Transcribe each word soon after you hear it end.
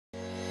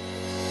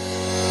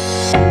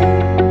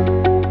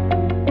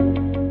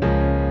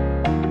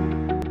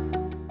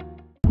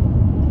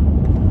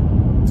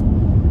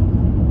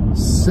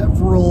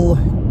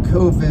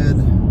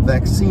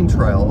vaccine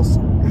trials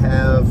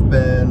have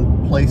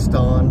been placed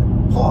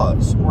on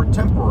pause or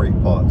temporary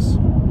pause.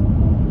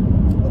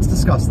 Let's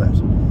discuss that.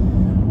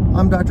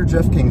 I'm Dr.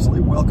 Jeff Kingsley.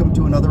 Welcome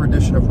to another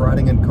edition of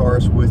Riding in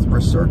Cars with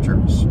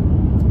Researchers.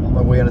 I'm on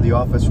my way into the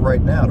office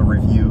right now to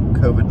review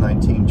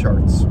COVID-19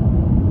 charts.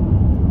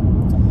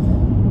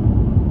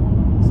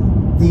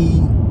 The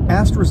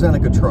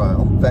AstraZeneca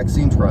trial,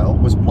 vaccine trial,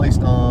 was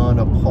placed on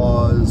a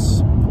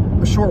pause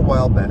a short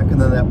while back, and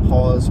then that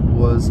pause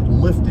was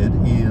lifted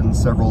in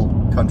several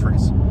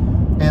countries.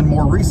 And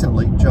more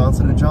recently,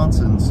 Johnson &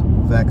 Johnson's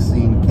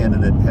vaccine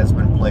candidate has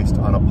been placed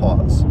on a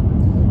pause.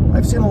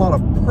 I've seen a lot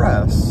of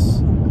press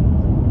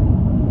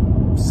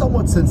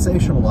somewhat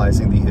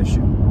sensationalizing the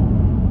issue.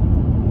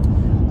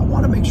 I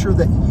want to make sure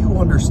that you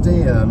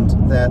understand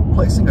that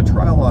placing a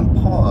trial on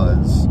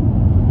pause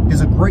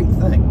is a great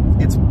thing.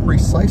 It's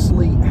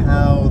precisely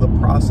how the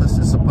process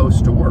is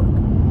supposed to work.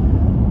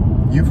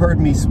 You've heard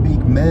me speak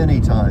many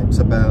times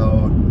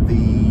about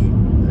the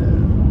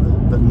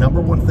number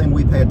one thing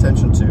we pay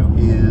attention to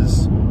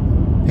is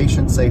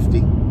patient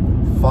safety,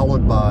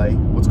 followed by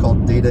what's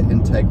called data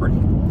integrity.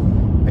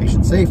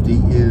 Patient safety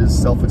is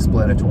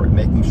self-explanatory,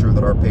 making sure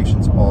that our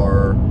patients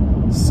are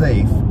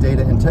safe.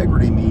 Data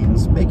integrity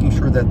means making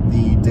sure that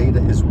the data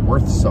is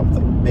worth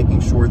something,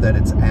 making sure that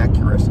it's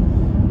accurate,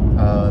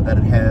 that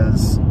it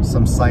has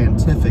some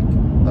scientific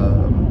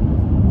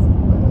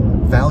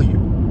value.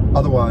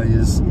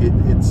 Otherwise,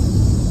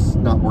 it's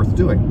not worth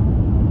doing.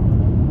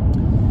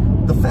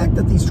 The fact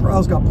that these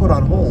trials got put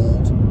on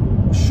hold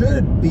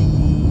should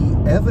be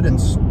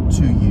evidence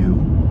to you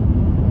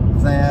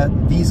that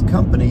these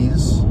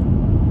companies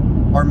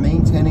are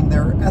maintaining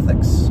their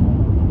ethics.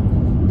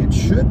 It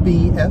should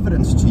be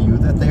evidence to you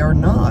that they are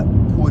not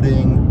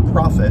putting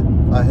profit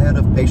ahead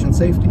of patient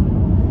safety.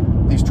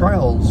 These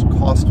trials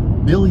cost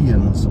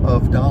billions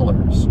of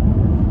dollars.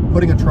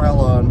 Putting a trial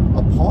on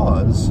a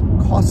pause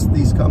costs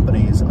these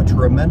companies a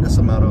tremendous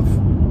amount of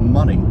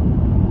money,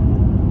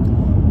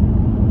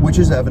 which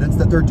is evidence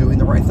that they're doing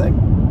the right thing.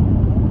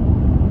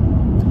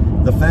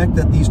 The fact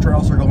that these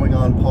trials are going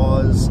on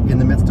pause in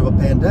the midst of a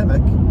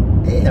pandemic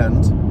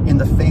and in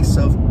the face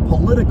of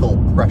political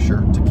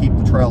pressure to keep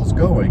the trials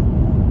going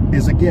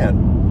is,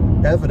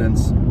 again,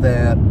 evidence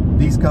that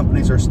these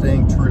companies are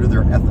staying true to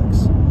their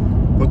ethics.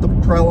 Put the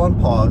trial on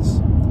pause,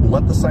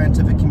 let the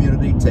scientific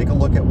community take a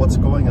look at what's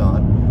going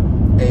on,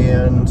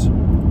 and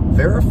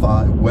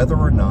verify whether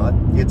or not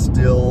it's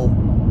still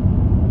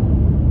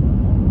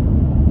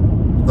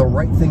the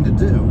right thing to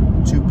do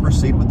to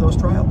proceed with those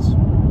trials.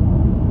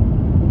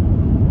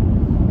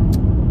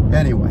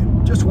 Anyway,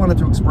 just wanted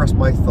to express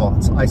my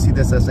thoughts. I see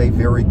this as a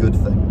very good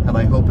thing, and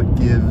I hope it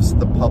gives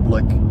the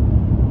public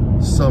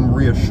some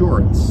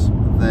reassurance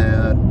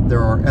that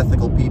there are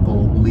ethical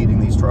people leading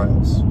these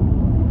trials.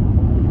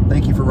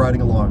 Thank you for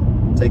riding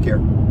along. Take care.